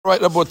All right,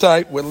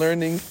 Rabotai, we're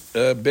learning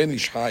Ben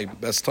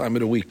Ishai, best time of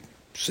the week.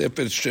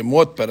 Sefer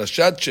Shemot,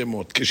 Parashat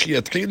Shemot.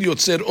 כשיתחיל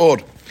יוצר אור.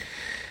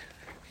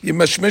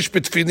 ימשמש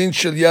בתפילין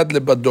של יד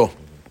לבדו.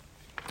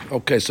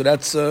 Okay, so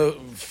that's a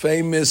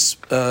famous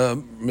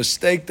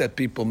mistake that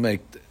people make.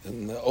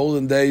 In the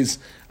olden days,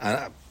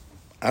 I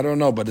don't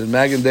know, but in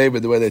Magen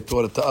David, the way they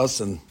taught it to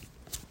us, and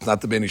not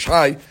the Ben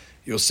Ishai,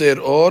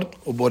 Yoser Or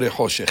Ubore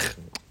Choshech.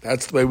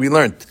 That's the way we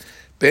learned.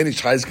 Ben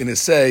Ishai is going to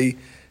say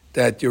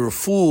that you're a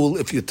fool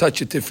if you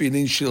touch a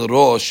tefillin shel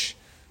rosh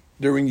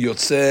during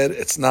Yotzer.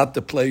 It's not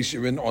the place.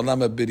 You're in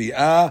Olam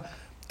HaBiri'ah,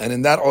 and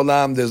in that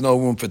Olam, there's no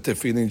room for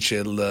tefillin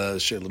shel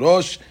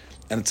rosh,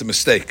 and it's a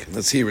mistake.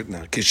 Let's hear it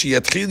now.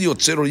 כשיתחיל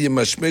יוצר או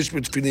ימשמש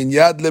בתפילין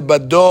יד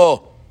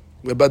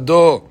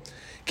לבדו,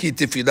 כי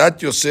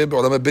תפילת יוסף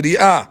בעולם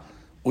הבריאה,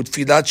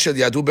 ותפילת של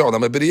יד הוא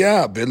בעולם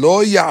הבריאה,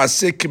 ולא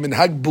יעשה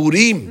כמנהג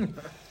בורים.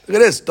 Look at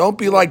this. Don't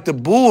be like the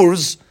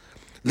boors.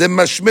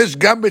 Lemashmesh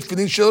gam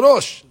betfilin shel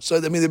rosh. So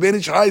I mean, the Ben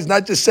Ishai is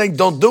not just saying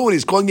don't do it;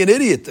 he's calling you an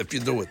idiot if you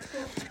do it.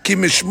 Ki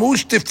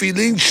mishmush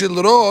tefilin shel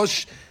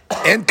rosh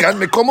en kan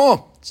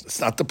mekomo.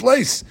 It's not the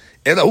place.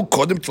 Ela hu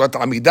kodem tvat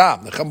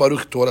Amidah. Nacham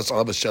Baruch taught us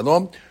alav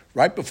shalom.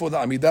 Right before the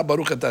Amidah,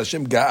 Baruch ata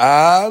Hashem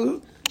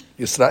Gaal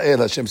Yisrael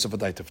Hashem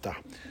Sefatai Tiftach.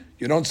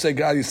 You don't say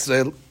Gaal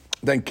Yisrael,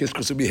 then kiss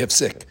because we have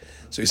hefsek.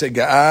 So you say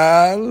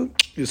Gaal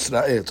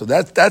Yisrael. So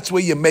that's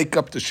where you make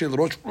up the shel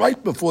rosh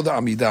right before the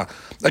Amidah.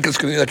 Like he's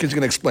going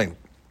to explain.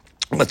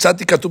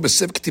 Matzati katuv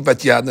b'sev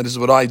k'tivat yad, and this is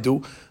what I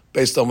do,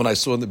 based on what I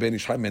saw in the Ben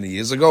Ishai many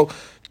years ago.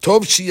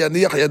 Tov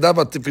sheyaniach yadav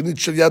al-tefilin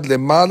shel yad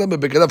lemala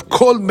mebegadav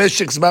kol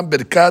meshek zman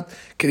berkat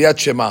kriyat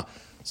shema.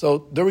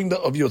 So during the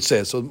of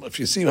Yotzer, so if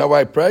you see how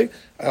I pray,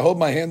 I hold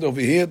my hand over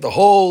here the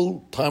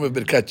whole time of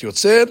berkat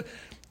Yotzer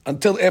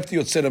until after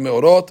Yotzer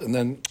meorot, and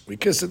then we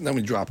kiss it and then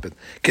we drop it.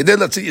 They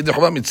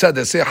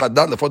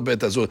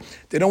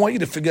don't want you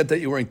to forget that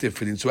you're wearing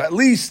tefillin. So at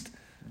least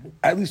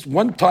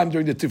one time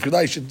during the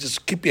tefillah, you should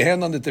just keep your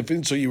hand on the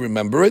tefillin so you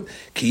remember it.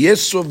 Ki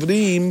yes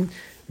sovrim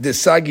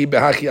desagi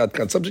behachi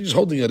adkan. Sometimes just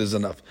holding it is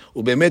enough.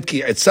 Ubemet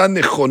ki etzah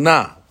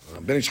nechona.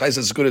 Ben Ishai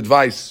says good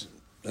advice.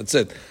 That's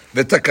it.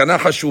 V'takana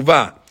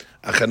chashuva.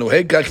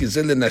 Achanuheg kach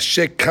yizeh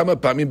lenashek kama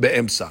pamim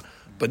be'emsa.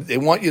 But they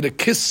want you to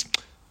kiss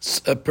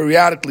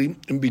periodically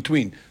in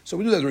between. So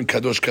we do that during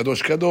kadosh,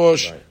 kadosh,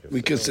 kadosh. Right.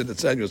 We kiss it.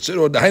 It's Yotzer.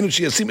 Or dahainu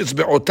sheyasim it's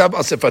be'otav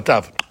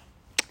asefatav.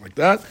 Like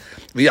that.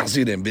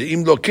 ויחזירם.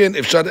 ואם לא כן,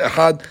 אפשר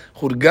אחד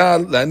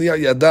חורגל להניע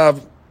ידיו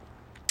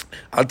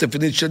על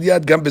תפילין של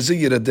יד, גם בזה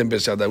ירדם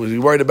בסעדה. We're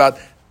worried about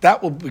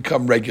that will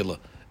become regular.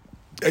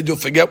 And you'll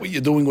forget what you're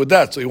doing with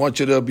that. So he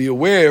wants you to be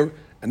aware,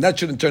 and that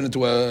shouldn't turn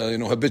into a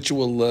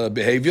habitual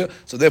behavior.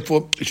 So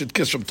therefore, you should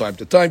kiss from time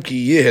to time. כי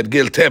יהיה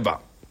הרגל טבע.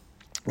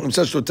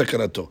 נמצא שלו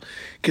תקנתו.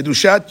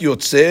 קדושת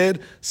יוצר,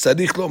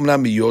 צריך לו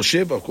אמנם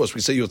מיושב. Of course,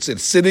 we say יוצר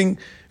sitting,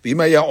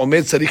 ואם היה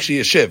עומד, צריך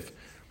שישב.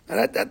 And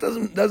that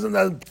doesn't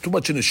have too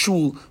much in a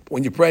shul. But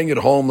when you're praying at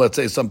home, let's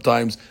say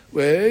sometimes,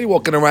 where you're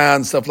walking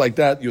around, stuff like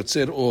that,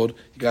 yotzir or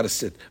you got to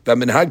sit.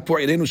 והמנהג פה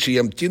עלינו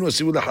שימתינו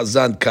הסיעוד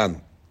לחזן כאן.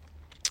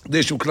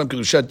 כדי שכולם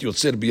קדושת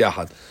יוצר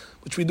ביחד.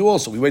 Which we do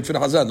also. We wait for the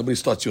hazan. Nobody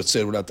starts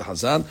yotzir without the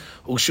hazan.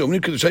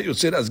 וכשאומרים קדושת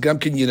יוצר, אז גם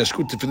כן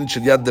ינשקו תפילין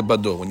של יד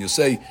לבדו. When you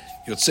say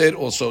יוצר,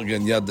 also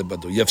again יד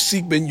לבדו.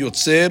 יפסיק בין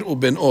יוצר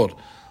ובין אור.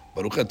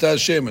 ברוך אתה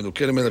השם,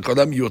 אלוקינו מלך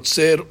העולם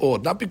יוצר אור.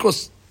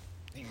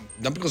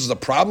 Not because it's a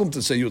problem to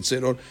say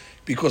Yotzer Or,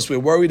 because we're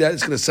worried that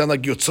it's going to sound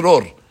like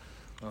Yotzror.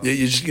 You're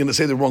just going to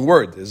say the wrong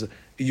word. There's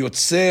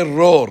Yotzer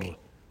Or.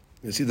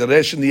 You see the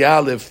Resh and the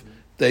Aleph,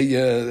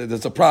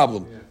 there's a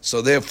problem. Yeah.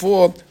 So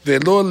therefore,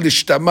 Velo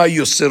Lishtama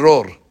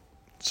Yotzeror.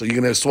 So you're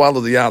going to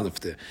swallow the Aleph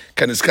there.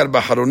 Kanizkar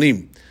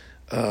Baharonim.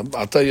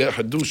 I'll tell you a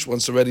Hadush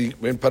once already.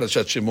 We're in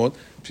Parashat Shemot.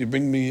 If you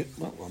bring me,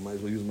 I might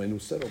as well use my new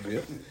set over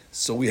here.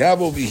 So we have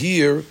over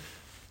here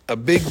a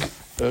big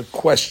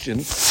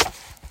question.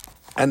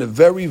 And a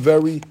very,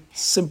 very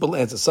simple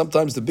answer.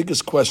 Sometimes the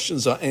biggest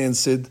questions are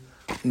answered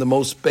in the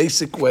most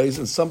basic ways,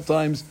 and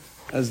sometimes,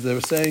 as they're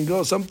saying,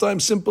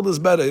 sometimes simple is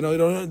better. You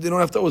don't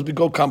have to always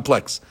go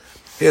complex.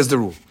 Here's the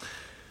rule.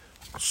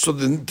 So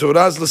the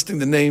Torah is listing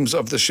the names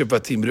of the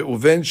Shevatim: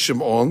 Reuven,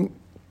 Shimon,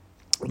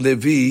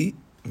 Levi,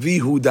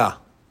 Yehuda.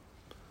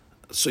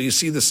 So you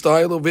see the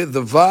style of it.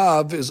 The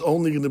Vav is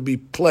only going to be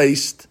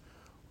placed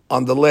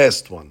on the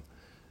last one.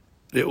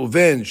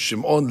 Reuven,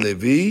 Shimon,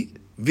 Levi,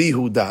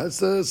 Yehuda. It's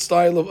the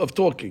style of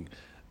talking.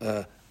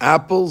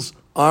 Apples,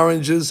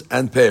 oranges,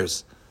 and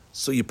pears.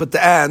 So you put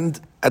the and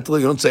at the,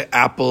 you don't say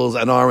apples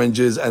and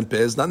oranges and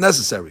pears. Not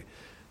necessary.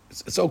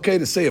 It's okay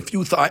to say a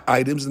few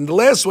items, and the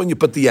last one you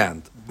put the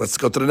and. Let's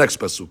go to the next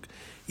pasuk.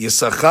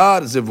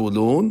 Yisachar,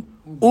 Zevulun,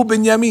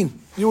 Ubenyamin.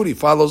 Yuri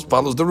follows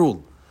the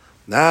rule.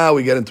 Now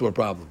we get into a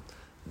problem.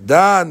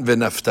 Dan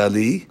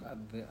veNaftali,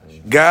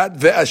 Gad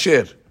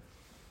veAsher.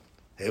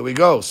 Here we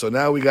go. So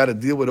now we got to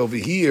deal with over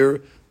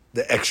here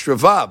the extra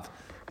vav.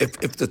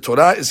 If the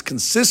Torah is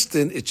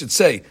consistent, it should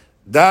say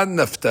Dan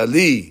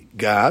Naftali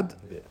Gad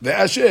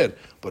ve'Asher.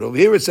 But over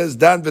here it says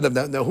Dan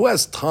ve'Naftali. Now who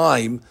has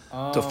time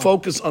to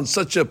focus on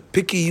such a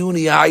picky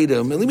uni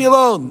item? And leave me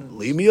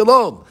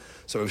alone.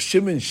 So if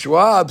Shimon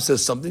Schwab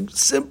says something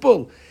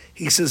simple,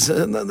 he says,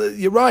 no,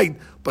 you're right,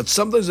 but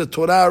sometimes the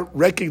Torah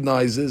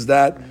recognizes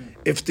that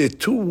if there are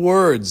two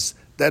words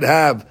that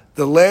have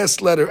the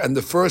last letter and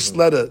the first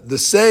letter the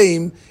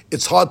same,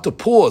 it's hard to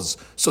pause.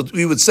 So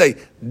we would say,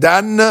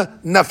 Dan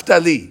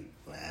Naftali.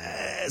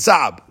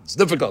 Saab. It's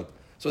difficult.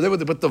 So they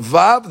would put the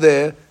Vav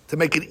there to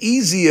make it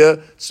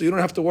easier so you don't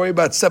have to worry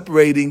about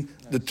separating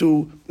the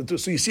two.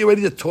 So you see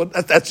already the Torah,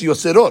 that's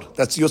Yoseror.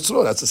 That's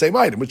Yoseror. That's the same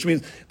item, which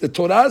means the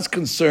Torah is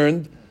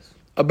concerned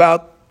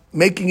about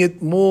making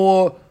it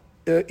more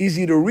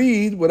easy to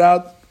read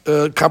without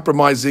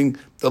compromising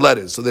the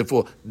letters. So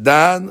therefore,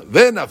 Dan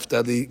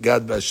ve'naftali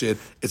Gad Basher,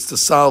 it's to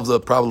solve the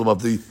problem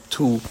of the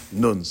two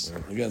nuns.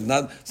 Again,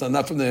 not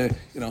from the,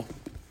 you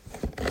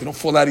don't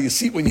fall out of your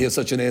seat when you hear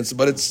such an answer,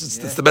 but it's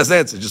the best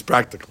answer, just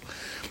practical.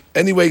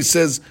 Anyway, he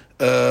says,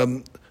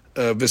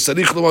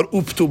 וצריך לומר,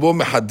 וכתובו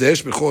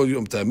מחדש בכל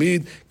יום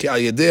תמיד, כי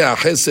על ידי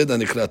החסד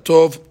הנקרא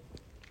טוב,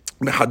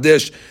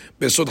 מחדש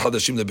ביסוד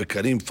חדשים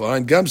לבקרים,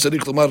 פיין, גם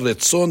צריך לומר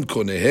רצון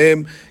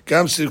קוניהם,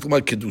 גם צריך לומר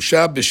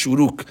קדושה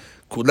בשורוק,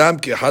 כולם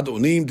כאחד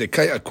עונים,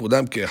 דקאי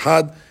כולם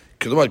כאחד,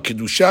 כלומר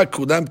קדושה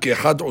כולם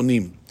כאחד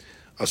עונים.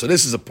 So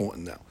this is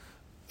important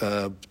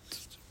now.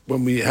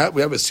 When we have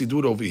a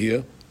sidur over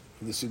here,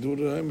 the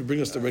sidur,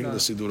 bring us the regular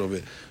sidur over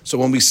here. So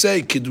when we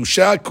say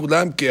קדושה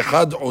כולם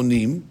כאחד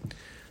עונים,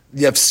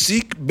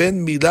 יפסיק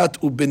בין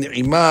מילת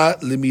ובנעימה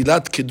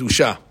למילת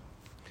קדושה.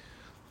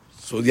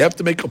 So you have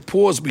to make a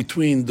pause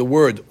between the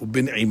word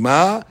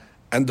ubin'ima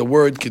and the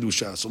word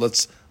kedusha. So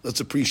let's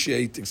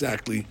appreciate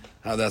exactly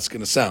how that's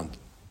going to sound.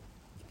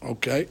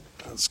 Okay,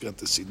 let's get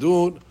the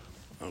sidur.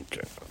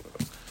 Okay,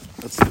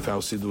 let's see if how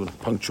sidur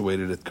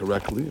punctuated it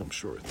correctly. I'm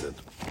sure it did.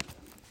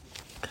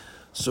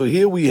 So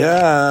here we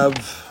have.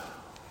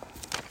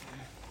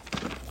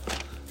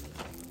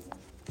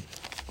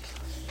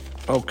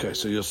 Okay,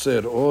 so you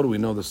said, or we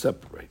know the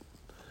separate.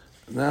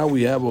 Now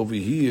we have over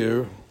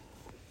here.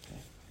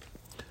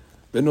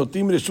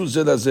 ונותנים רשות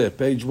זה לזה,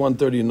 page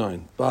 139,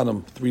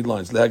 bottom 3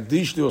 lines,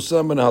 להקדיש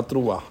לעושה מן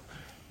התרוח,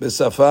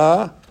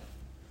 בשפה,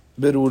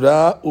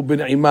 ברורה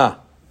ובנעימה,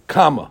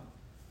 כמה.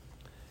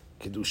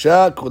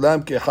 קדושה,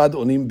 כולם כאחד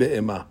עונים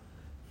באימה.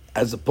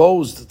 As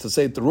opposed to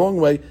say it the wrong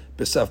way,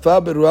 בשפה,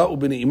 ברורה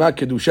ובנעימה,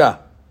 קדושה.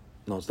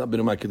 No, it's not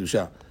בנעימה,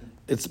 קדושה.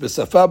 It's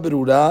בשפה,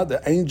 ברורה,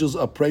 the angels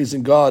are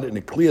praising God in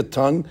a clear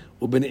tongue,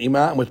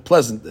 ובנעימה, and with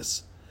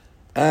pleasantness.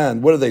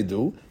 And what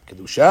do?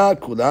 קדושה,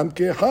 כולם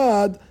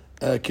כאחד,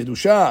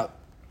 Kedusha,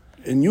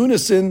 in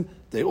unison,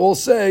 they all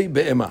say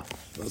be'ema.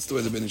 That's the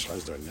way the Ben Ish Chai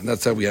is doing, and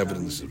that's how we have it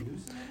in the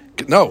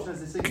Siddur. No,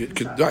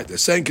 right? They're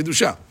saying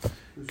Kedusha.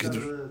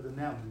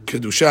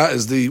 Kedusha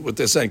is what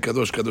they're saying.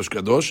 Kadosh, Kadosh,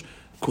 Kadosh.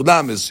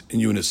 Kulam is in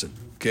unison.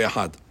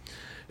 Ke'ahad.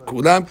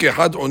 Kulam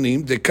ke'ahad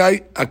onim.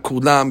 Dekai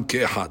akulam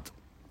ke'ahad.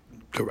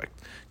 Correct.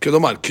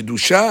 Kelomar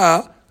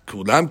Kedusha.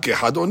 Kulam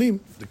ke'ahad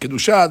onim. The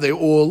Kedusha, they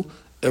all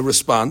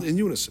respond in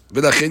unison.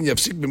 ולכן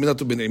יפסיק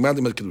במילת ובנעימה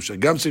למד קדושה.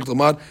 גם צריך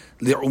לומר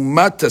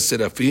לעומת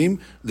הסרפים,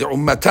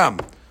 לעומתם.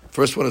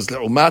 First one is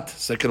לעומת,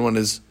 second one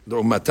is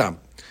לעומתם.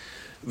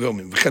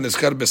 וכן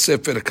נזכר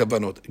בספר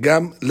הכוונות.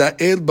 גם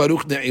לאל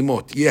ברוך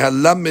נעימות, יהיה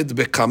הלמד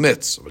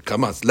בקמץ,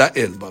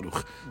 לאל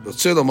ברוך.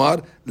 רוצה לומר,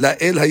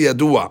 לאל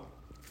הידוע.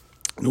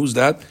 Who's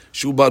that?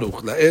 שהוא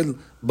ברוך. לאל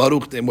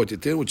ברוך נעימות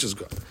ייתן, which is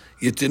God.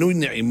 יתנו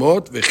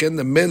נעימות, וכן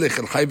למלך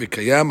אל חי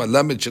וקיים,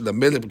 הלמד של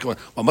המלך.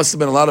 Well, must have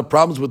been a lot of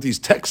problems with these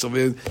texts over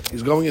here.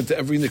 He's going into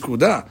every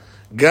נקודה.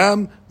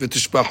 גם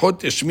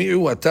ותשפחות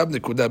ישמיעו התו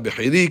נקודה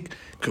בחיריק,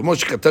 כמו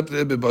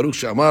שכתב בברוך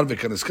שאמר,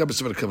 וכנזכר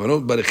בספר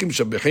הכוונות, בריחים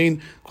משבחין,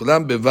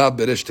 כולם בו'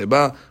 בריש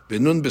תיבה,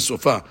 ונון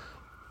בסופה.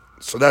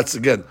 So that's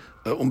again,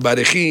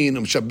 בריחין,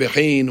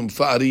 משבחין,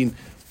 ומפארין.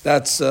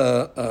 That's,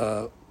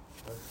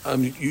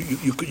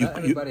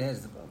 everybody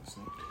has the votes.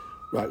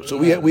 Right, so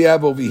we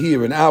have over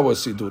here in our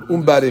Siddur,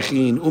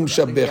 Barechin,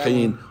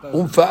 Shabbechin,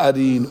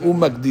 Fa'arin,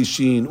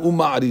 Magdishin,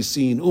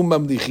 Ma'arisin,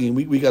 Mamdichin.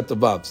 We got the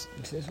vavs.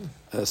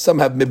 Some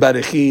have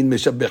Mebarechin,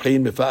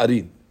 Meshabbechin,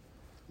 Mefa'arin.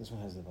 This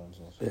one has the vavs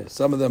also. Yeah,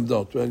 some of them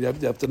don't. Well, you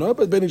have to know,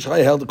 but Ben Ish Chai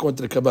held according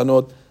to the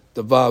Kabbanot,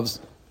 the vavs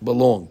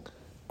belong.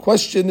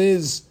 Question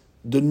is,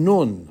 the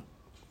nun,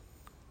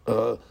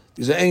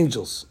 these are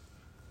angels.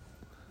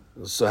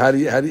 So how do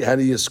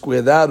you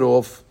square that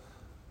off?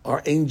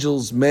 Are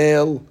angels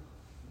male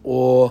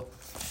or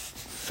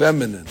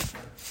feminine?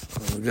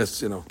 I guess,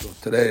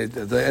 today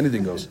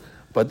anything goes.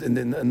 But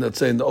in let's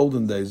say in the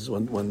olden days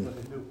when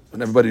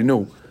everybody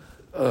knew.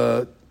 You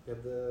have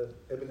the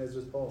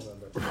Ebenezer's poem on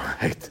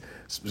that. Right,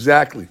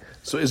 exactly.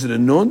 So is it a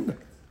nun?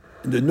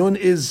 The nun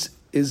isn't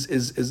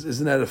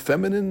that a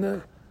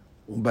feminine?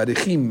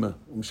 Barichim,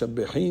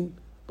 Shabechin.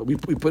 But we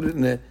put it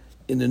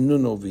in the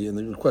nun over here,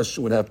 and the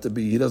question would have to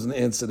be, he doesn't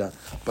answer that.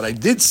 But I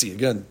did see,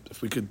 again,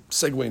 if we could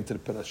segue into the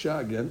parasha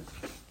again,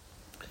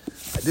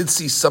 I did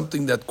see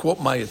something that caught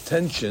my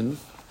attention.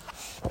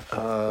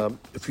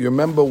 If you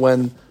remember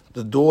when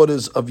the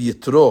daughters of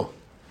Yitro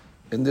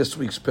in this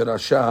week's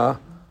parasha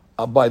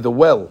are by the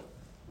well,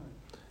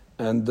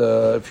 and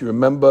if you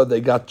remember,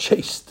 they got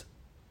chased,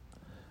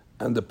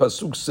 and the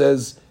pasuk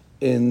says,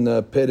 in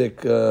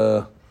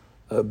Perek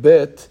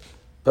Bet,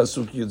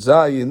 Pasuk Yud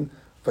Zayin,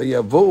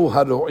 Vayavohu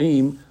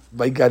Haroim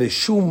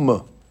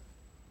Vaygareshum.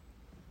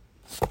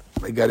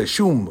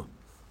 Vaygareshum.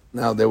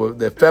 Now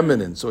they're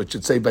feminine, so it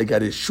should say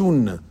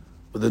Vaygareshun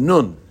with a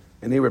nun.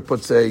 And here it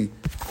puts a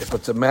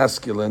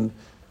masculine.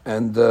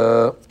 And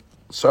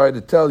sorry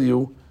to tell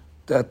you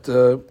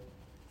that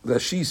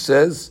she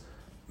says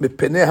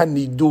Mipeneha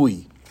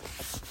Nidui.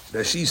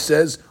 That she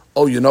says,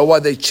 oh, you know why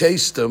they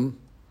chased him?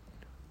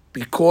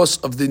 Because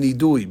of the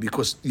Nidui.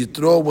 Because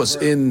Yitro was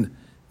in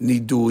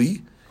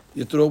Nidui.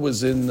 Yitro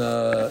was in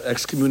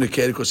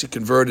excommunicated because he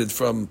converted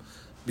from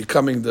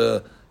becoming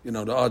the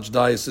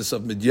archdiocese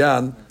of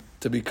Midian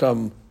to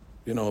become,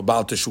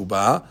 Baal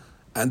Teshubah,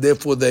 and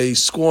therefore they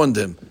scorned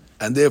him.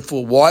 And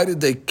therefore, why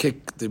did they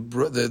kick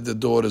the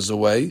daughters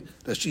away?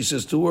 That she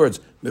says two words,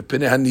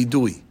 Mepineh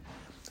Nidui.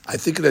 I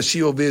think that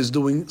she over is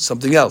doing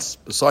something else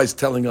besides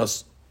telling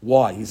us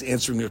why. He's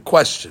answering a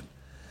question.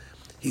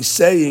 He's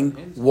saying,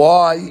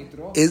 why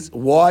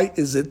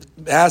is it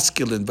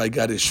masculine by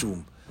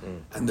Garishum?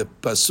 And the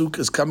pasuk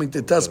is coming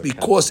to tell us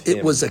because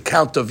it was a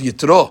count of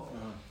Yitro.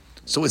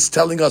 So it's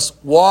telling us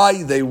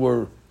why they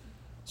were.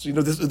 So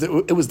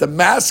it was the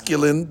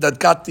masculine that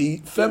got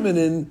the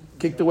feminine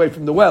kicked away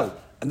from the well,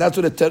 and that's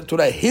what it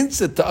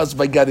hints it to us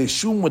by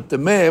Garishum with the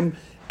mem,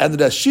 and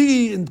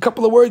Rashi in a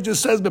couple of words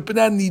just says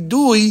Bepinan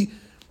Nidui,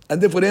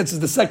 and therefore it answers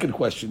the second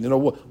question.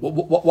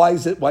 Why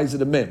is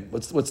it a mem?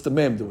 What's the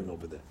mem doing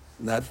over there?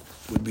 And that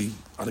would be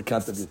on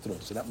account of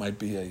Yitro. So that might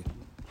be a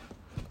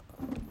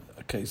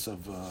case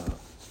of. I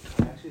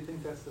actually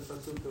think that's the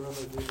pasuk the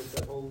rabbi gave us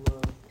that whole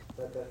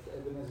that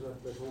Ebenezer,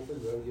 that whole thing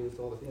where he used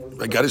all the things.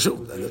 I got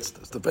to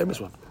that's the famous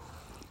one.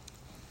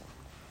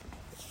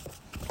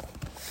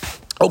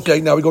 Okay,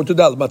 now we go to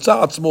Dal.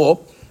 Matzah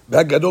atzmo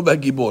v'hagadol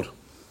v'hagibor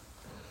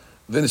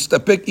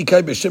v'nistapek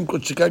ikai b'shem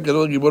kodshika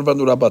gadol v'hagibor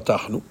v'nura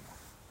batachnu.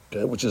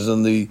 Okay, which is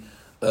in the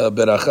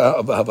beracha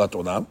of Ahavat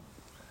Olam.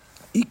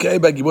 Ikai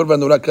v'hagibor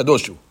v'nura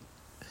kadoshu.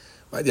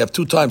 Right, you have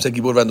two times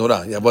hagibor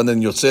v'nura. You have one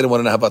in Yotzer and one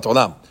in Ahavat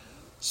Olam.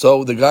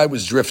 So the guy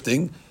was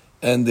drifting,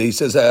 and he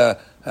says, "Hey,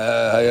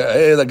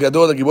 the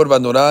gadol, the gibor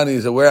v'nura," and he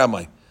said, "Where am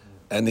I?"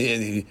 And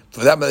he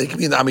for that matter, he can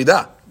be in the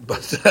Amidah,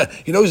 but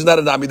he knows he's not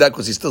in the Amidah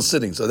because he's still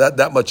sitting. So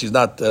that much he's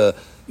not,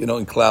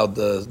 in cloud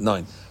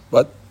 9.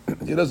 But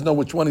he doesn't know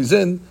which one he's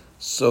in.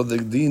 So the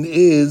deen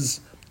is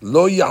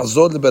lo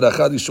ya'zod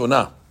leberacha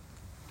rishona.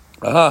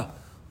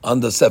 On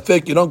the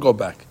safek, you don't go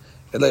back.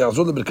 He doesn't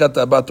want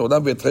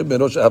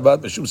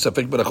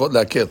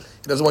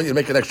you to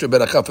make an extra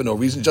beracha for no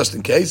reason, just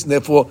in case, and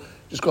therefore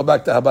just go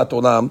back to Habat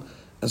Olam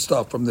and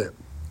start from there.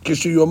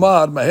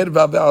 Kishiyomar maher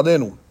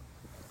va've'alenu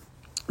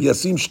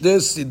yasim shnei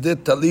sidei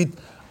talit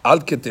al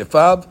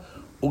ketefav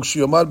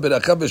ukshiyomar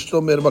beracha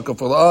v'shlo me'er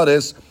makafol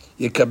haaretz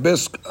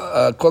yekabes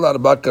kol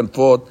arba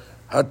kanfot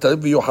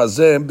hatalit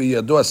v'yohazem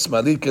biyado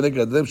השמאלי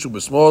כנגד הלב שהוא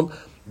בשמאל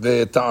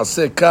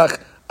ותעשה כך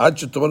עד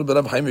שתאמר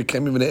ברב חיים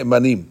וקיימים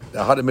ונאמנים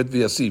לאחר אמת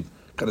ויסיב.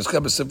 כנזכר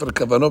בספר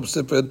כוונו,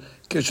 בספר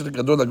קשר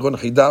גדול לגאון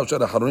חידה,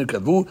 אשר האחרונים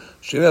כתבו,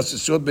 שירי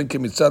הסיסיות בין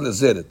כמיצה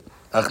לזרת.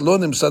 אך לא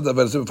נמצא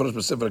דבר זה מפורש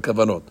בספר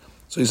כוונות.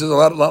 So he says a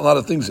lot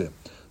of things here.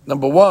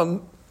 Number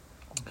one,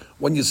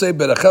 when you say,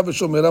 ברכה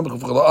ושומרה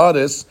מכפול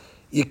הארץ,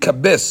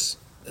 יקבס.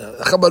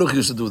 Achab Baruch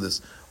used to do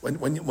this.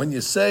 When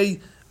you say,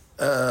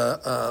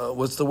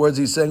 what's the words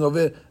he's saying over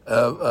here?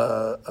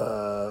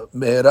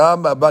 מהרה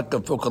מבט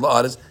כפול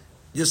הארץ,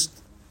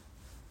 just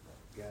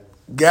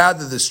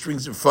gather the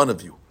strings in front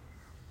of you.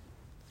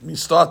 I mean,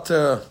 start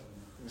to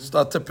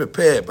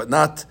prepare, but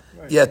not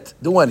yet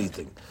do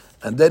anything.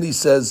 And then he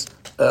says,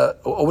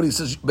 when he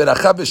says,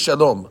 "Beracha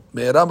v'shalom,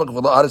 me'eram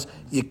ha'kavod ha'aretz,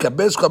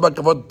 yikabez kol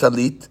ha'kavod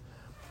talit,"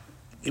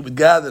 he would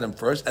gather them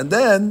first, and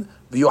then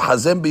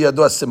v'yohazem biyado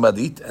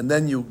ha'semalit, and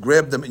then you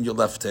grab them in your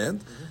left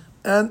hand,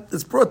 and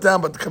it's brought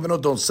down, but the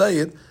kavanot don't say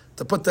it,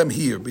 to put them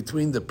here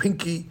between the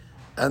pinky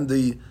and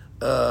the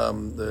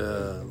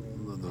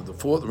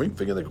fourth ring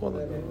finger, they call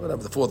it,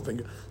 whatever, the fourth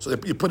finger. So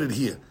you put it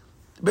here.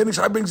 Ben Ish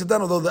Chai brings it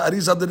down, although the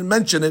Arizal didn't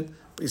mention it,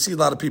 but you see a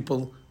lot of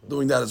people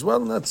doing that as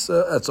well, and that's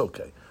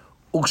okay.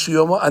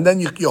 And then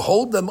you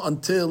hold them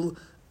until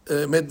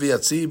Med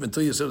V'Yatziv,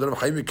 until you say, and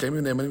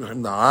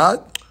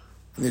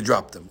you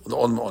drop them.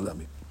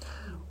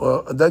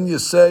 And then you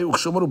say,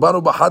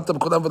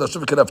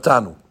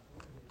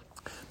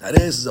 now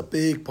this is a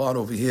big part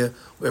over here,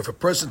 where if a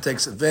person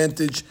takes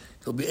advantage,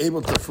 he'll be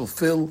able to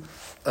fulfill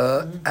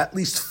at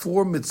least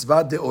 4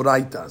 mitzvah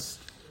deoraitas.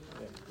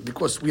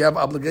 Because we have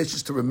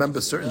obligations to remember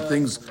certain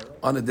things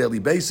on a daily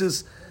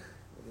basis,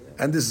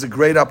 and this is a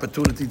great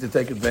opportunity to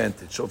take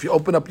advantage. So if you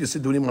open up your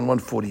Sidurim on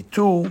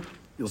 142,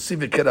 you'll see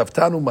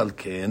V'keraftanu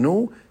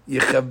malkeinu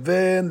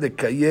yechaven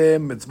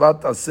lekayem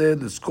mitzvat aseh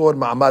l'skor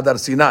ma'amad Har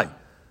Sinai.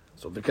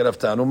 So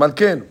V'keraftanu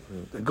malkeinu.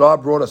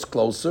 God brought us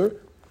closer,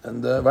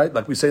 and right,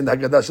 like we say in the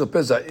Haggadah Shel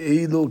Pesach,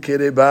 Ilu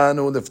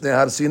kerebanu lefnei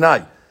Har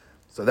Sinai.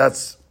 So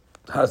that's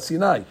Har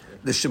Sinai.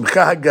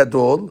 L'shimcha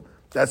hagadol,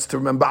 that's to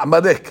remember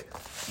Amalek.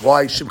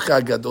 Why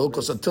Shimcha Gadol?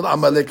 Because until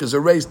Amalek is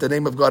erased, the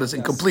name of God is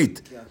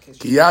incomplete.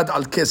 Kiyad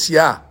al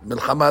Kesya,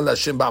 Milchama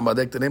Lashem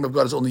Ba'amalek, the name of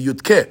God is only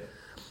Yud Ke.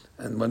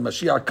 And when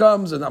Mashiach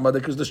comes and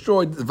Amalek is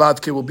destroyed, the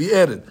Vadke will be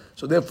added.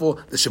 So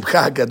therefore, the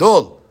Shemcha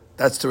Gadol,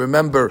 that's to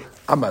remember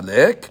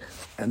Amalek.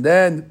 And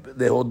then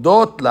the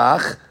Hodot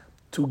Lach,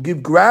 to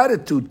give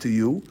gratitude to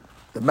you.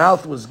 The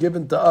mouth was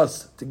given to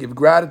us to give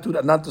gratitude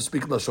and not to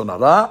speak Lashon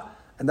Hara.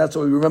 And that's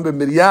why we remember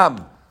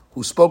Miriam,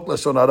 who spoke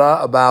Lashon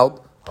Hara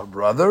about her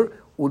brother.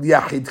 Ul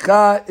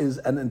Yachidcha is,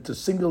 and to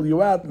single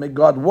you out, make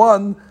God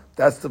one,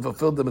 that's to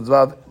fulfill the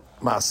mitzvah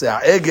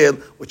Maaseh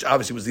Egel, which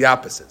obviously was the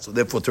opposite. So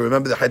therefore, to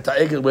remember the Chet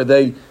Egel, where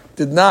they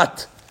did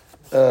not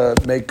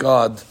make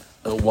God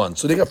one.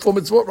 So they got 4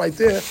 mitzvot right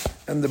there,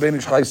 and the Ben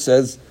Ish Chai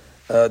says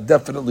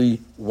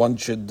definitely one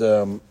should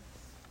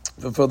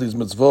fulfill these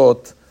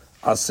mitzvot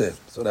aseh.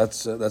 So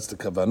that's the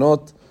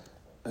kavanot,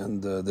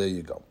 and there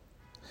you go.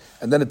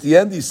 And then at the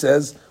end he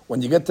says,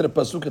 when you get to the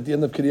pasuk at the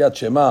end of Kiryat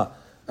Shema,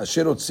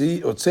 Asher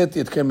hotzeti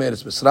etchem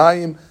me'eretz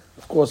Mitzrayim.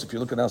 Of course, if you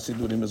look at our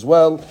Sidurim as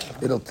well,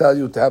 it'll tell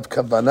you to have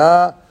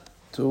kavanah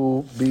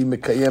to be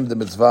mekayem the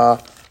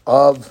mitzvah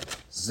of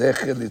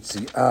Zecher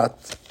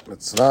Yitziat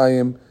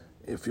Mitzrayim.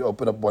 If you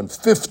open up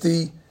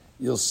 150,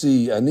 you'll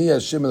see Ani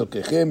Hashem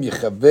Elokechem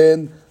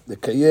Yechaven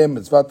Lekayem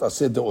Mitzvat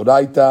Aseh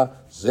Deoraita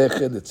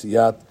Zecher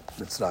Yitziat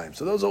Mitzrayim.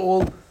 So those are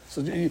all.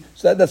 So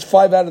that's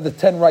 5 out of the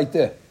 10 right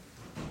there.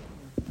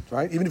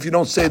 Right? Even if you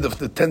don't say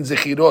the 10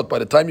 Zechirot, by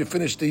the time you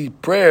finish the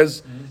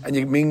prayers and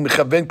you mean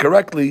Mechaven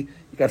correctly,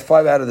 you got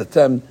 5 out of the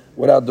 10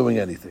 without doing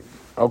anything.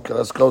 Okay,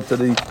 let's go to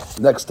the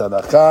next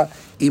halacha.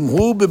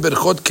 Imhu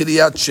beberchot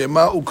Kiryat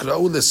Shema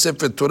ukra'u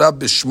leSefer Torah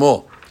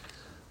b'shmo.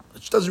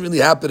 Which doesn't really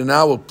happen in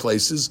our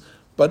places,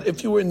 but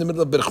if you were in the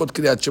middle of Berchot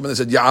Kiryat Shema and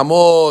they said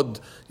Ya'amod,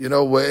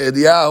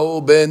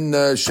 Eliyahu ben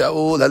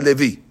Shaul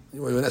HaLevi,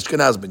 you were in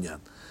Ashkenaz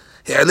binyan.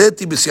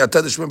 העליתי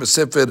בסייעתא דשמיא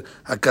בספר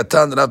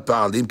הקטן רב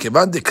פעלים,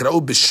 כיוון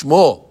דקראו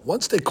בשמו.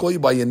 Once they call you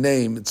by your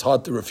name, it's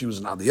hard to refuse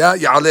an aliyah.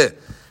 יעלה,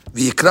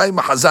 ויקרא עם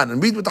החזן,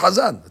 and read with the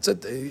חזן. That's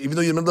it. Even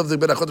though you're in the middle of the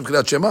ברכות of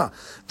קריאת שמע.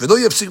 ולא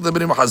יפסיק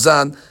לדבר עם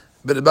החזן,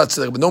 בלבת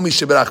צדק, but no מי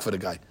שברך for the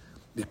guy.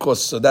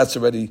 Because that's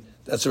already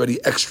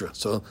extra.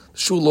 So the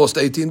shul lost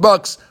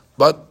 $18,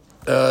 but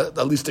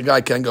at least the guy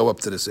can go up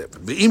to the sefer.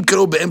 ואם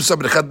קראו באמצע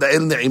ברכת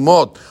דאל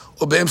נעימות,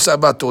 או באמצע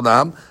בת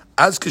עולם,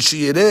 אז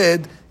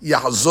כשירד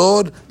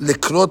יחזור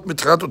לקרות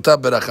מתחילת אותה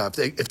ברכה.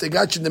 If they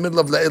got you in the middle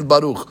of La'el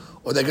Baruch,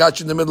 or they got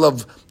you in the middle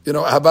of,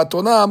 Habat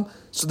Olam,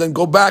 so then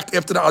go back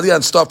after the Aliyah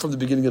and start from the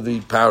beginning of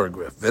the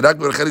paragraph.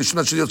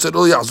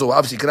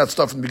 Obviously, you cannot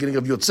start from the beginning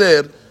of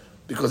Yotzer,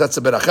 because that's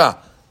a beracha,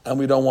 and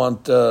we don't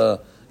want,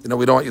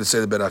 we don't want you to say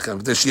the beracha.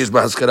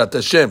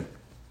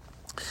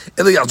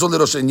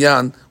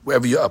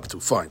 Wherever you're up to,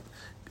 fine.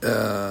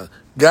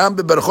 גם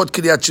בברכות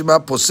קריאת שמע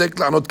פוסק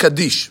לענות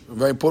קדיש.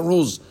 Very important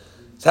rules.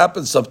 It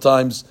happens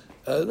sometimes.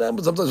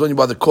 Sometimes when you're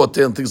by the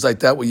kotel and things like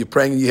that, where you're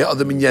praying and you hear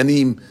other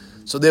minyanim.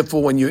 So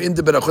therefore, when you're in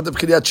the berachot of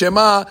Kiryat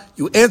Shema,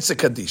 you answer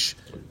Kaddish.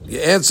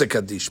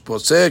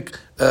 Posek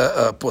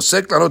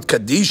lanot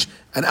Kaddish.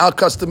 And our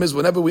custom is,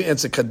 whenever we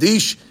answer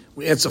Kaddish,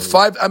 we answer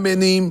 5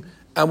 amenim,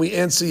 and we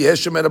answer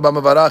Yeshem Ena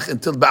B'Mavarach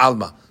until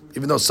Ba'alma.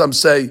 Even though some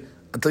say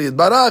until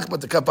Yidbarach, but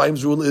the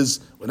Kapayim's rule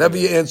is, whenever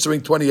you're answering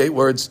 28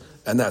 words,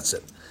 and that's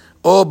it.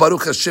 Or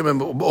Baruch Hashem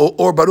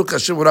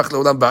Urach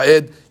Leolam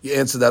Ba'ed, you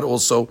answer that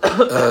also,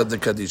 the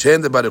Kaddish.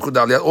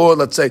 Or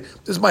let's say,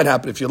 this might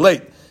happen if you're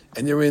late,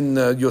 and you're in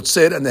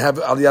Yotzer, and they have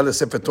Aliyah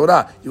LeSefer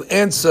Torah, you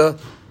answer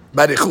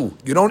Barichu.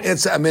 You don't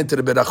answer Amen to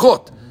the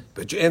Berachot,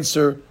 but you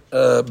answer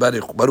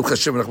Barichu. Baruch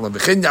Hashem Urach Leolam.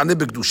 V'chen Ya'aneh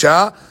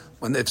B'Kedusha,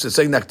 when if they're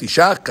saying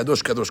Naktisha,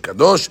 Kadosh, Kadosh,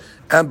 Kadosh,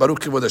 and Baruch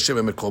Kivod Hashem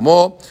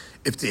Mekomo.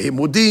 If the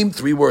Mudim,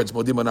 3 words,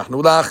 Mudim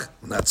Anachnu Lach,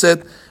 and that's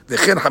it.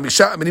 V'chen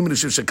Hamisha Amenim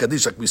Rishim Shel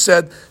Kaddish, like we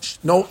said,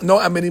 no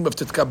Amenim of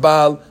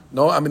Titkabal,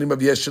 no Amenim of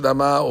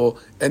Yeshlama, or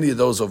any of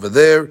those over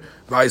there.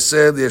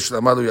 V'aiseh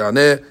Yeshlama Lo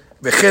Yaneh.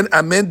 V'chen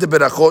Amen de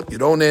Berachot, you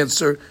don't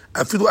answer.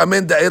 Afilu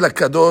Amen Da'el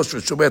HaKadosh,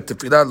 V'shomer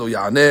Tefillah Lo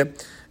Yaneh.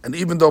 And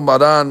even though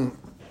Maran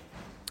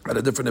had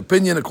a different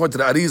opinion, according to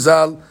the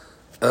Arizal,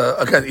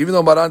 again, even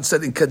though Maran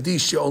said in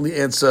Kaddish you only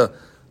answer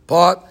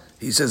part,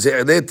 he says,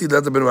 that's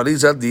the Beni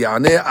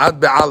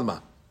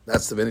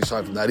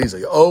Shai from the Arizal.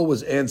 You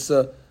always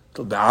answer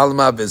till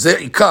Be'alma, ve'zeh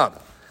ikar.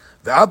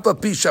 ואף על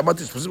פי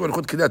שאמרתי שפוסקים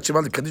ברכות קריאת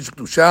שמע לקדיש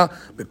וקדושה,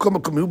 בכל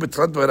מקום יהיו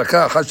בתחילת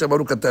ברכה, אחר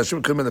שאמרו אתה השם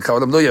אלוקינו מלך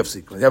העולם, לא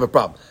יפסיק. You have a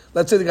problem.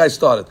 Let's say the guy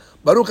started.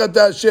 ברוך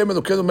אתה השם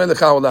אלוקינו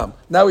מלך העולם.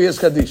 Now he has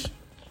Kaddish.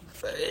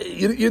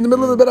 You're in the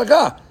middle of the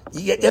ברכה.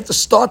 You have to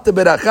start the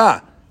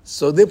ברכה.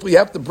 So therefore you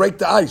have to break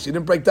the ice. You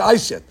didn't break the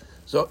ice yet.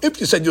 So if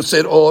you said you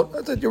said or,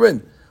 that's it, you're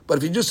in. But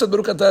if you just said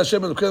Baruch Atah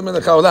Hashem Elokeinu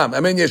Melech Haolam,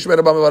 Amen Yeshua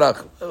Rabba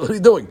Mevarach, what are you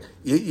doing?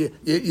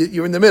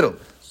 You're in the middle.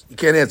 You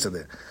can't answer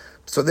there.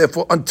 So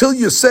therefore, until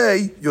you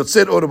say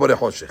Yotzer Or Borei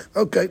Choshech.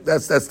 Okay,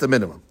 that's the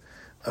minimum.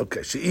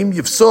 Okay, She'im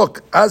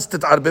Yifsok Az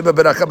Tet'arbe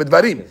B'Beracha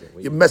B'Dvarim.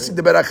 You're messing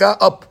the Beracha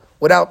up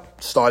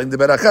without starting the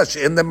Beracha.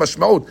 She'en Dem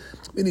Mashmaut.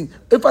 Meaning,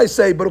 if I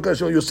say Baruch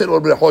Hashem Yotzer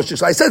Or Borei Choshech,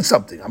 so I said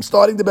something. I'm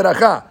starting the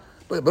Beracha.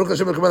 Baruch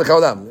Hashem Elokeinu Melech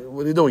Haolam.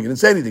 What are you doing? You didn't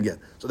say anything yet.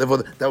 So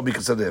therefore, that would be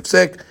considered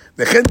Hefsek.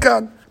 V'chen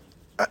kan.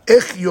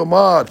 איך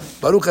יאמר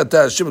ברוך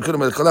אתה השם אלוקינו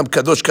מלך העולם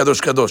קדוש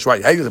קדוש קדוש.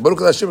 Right? How you say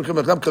ברוך אתה השם אלוקינו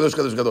מלך העולם קדוש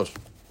קדוש קדוש?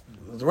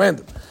 It's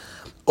random.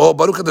 Or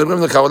Baruch Atah Elokeinu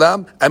Melech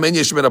Haolam, Amen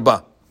Yesh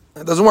Merabah.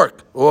 It doesn't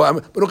work. Or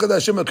Baruch Atah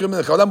Hashem Elokeinu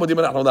Melech Haolam, Modim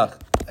Melech Haolam.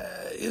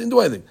 You didn't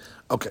do anything.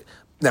 Okay.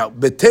 Now,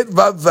 Betet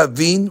Vav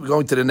Vavin, we're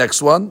going to the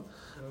next one.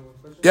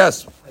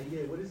 Yes.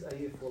 Ayeh, what is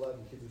Ayeh fall out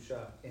in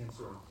Kiddusha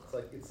answering?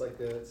 It's like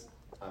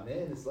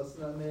Amen, it's less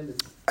than Amen,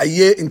 it's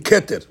Ayeh in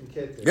Keter. in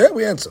Keter. Yeah,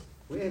 we answer.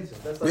 We answer.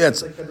 We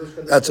answer. Like Kadosh,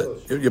 Kadosh, That's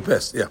Kadosh. it. You're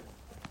pissed. Yeah.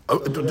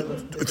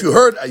 If you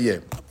heard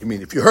Ayeh,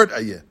 if you heard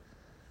Ayeh,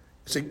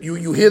 so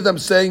you hear them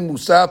saying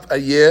Musaf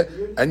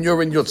Ayeh, and you're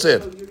in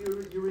Yotzir.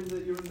 You're in the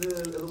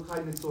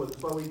Elokai Mitzvah.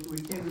 That's why we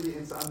can't really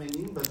answer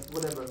Amenim, but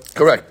whatever.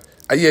 Correct.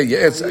 Ayeh, you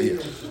answer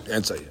Ayeh.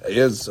 Answer Ayeh.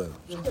 Ayeh is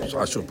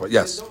Ashur.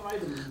 Yes.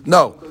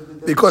 No,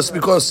 because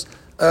it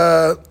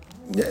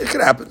can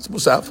happen. It's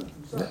Musaf.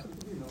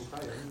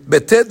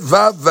 Betet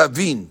Vav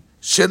Vavin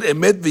Shel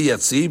Emet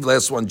V'Yatziv.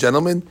 Last one,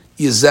 gentlemen.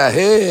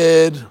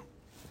 Yizahed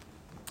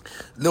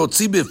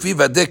להוציא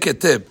בפיו עדי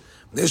כתב,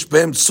 יש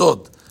בהם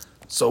סוד.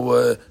 So,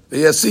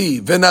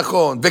 ויסיב,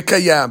 ונכון,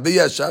 וקיים,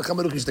 וישר,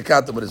 חמור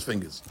השתקעתם with his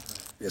fingers.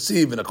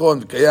 ויסיב, ונכון,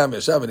 וקיים,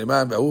 וישר,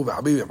 ונאמן, והוא,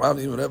 וחביב,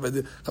 וחביב,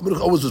 חמור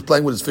always was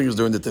playing with his fingers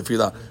during the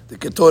tefillah. The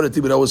Ketoret,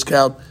 he would always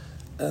count,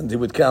 and he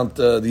would count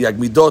the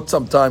Yagmidot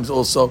sometimes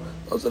also.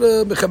 Those are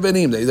the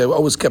Mechavenim. They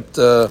always kept,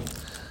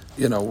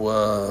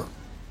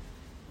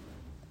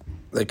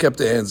 they kept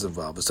their hands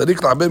involved.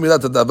 וסריק לעבר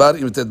מילת הדבר,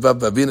 אם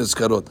תדבב ואבין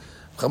הזכרות.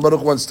 Chaim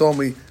once told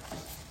me,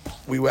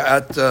 we were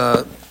at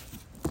the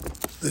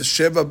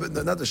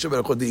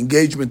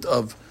engagement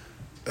of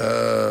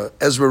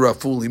Ezra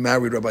Raful. He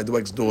married Rabbi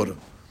Dweck's daughter.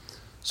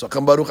 So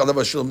Chaim Baruch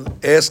Alav Shalom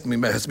asked me,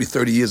 it has to be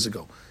 30 years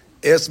ago,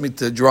 asked me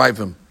to drive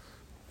him.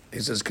 He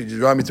says, could you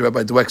drive me to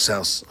Rabbi Dweck's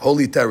house,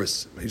 Holy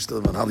Terrace? He used to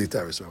live on Holy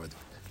Terrace, Rabbi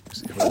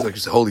Dweck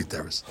used to Holy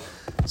Terrace.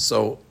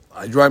 So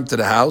I drive him to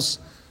the house.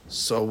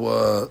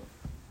 So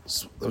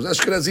there was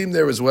Ashkenazim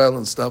there as well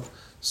and stuff.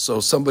 So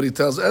somebody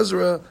tells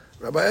Ezra,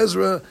 Rabbi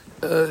Ezra,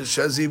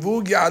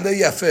 Shazivug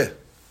Ya'aleh Yafeh.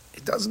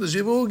 He tells him the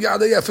Zivug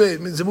Ya'aleh Yafeh.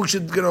 It means Zivug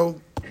should,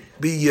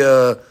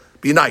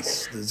 be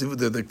nice.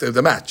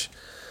 The match.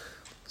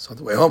 So on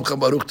the way home, Chaim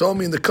Baruch told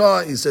me in the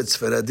car, he said,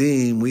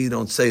 Sfaradim, we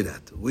don't say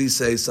that. We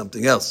say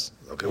something else.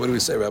 Okay, what do we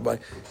say, Rabbi?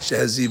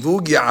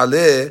 Shazivug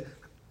Ya'aleh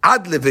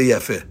Ad Levei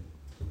Yafeh.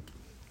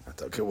 I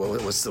thought, okay, well,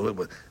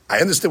 I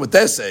understand what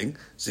they're saying.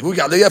 Zivug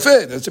Ya'aleh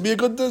Yafeh. That should be a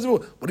good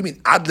Zivug. What do you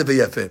mean, Ad Levei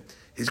Yafeh?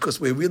 It's because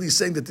we're really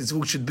saying that the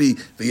zivug should be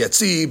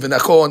v'yatziv,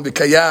 v'nachon,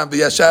 v'kayam,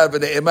 v'yashar,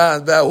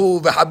 v'ne'eman, v'ahu,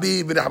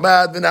 v'habib,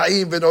 v'nehmad,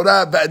 v'na'im,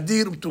 v'norah,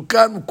 v'adir,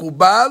 v'tukan,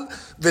 v'kubal,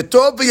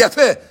 v'tov,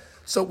 v'yafeh.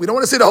 So we don't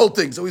want to say the whole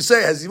thing. So we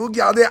say, hazivug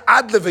ya'aleh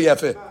ad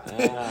lev'yafeh.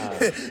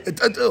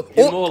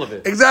 All of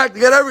it. Exactly,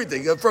 get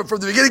everything, from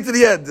the beginning to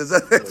the end.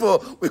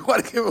 We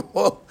want to give him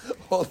all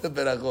the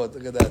berachot.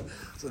 Look at that.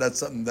 So that's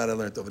something that I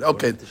learned over there.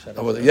 Okay,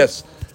 yes.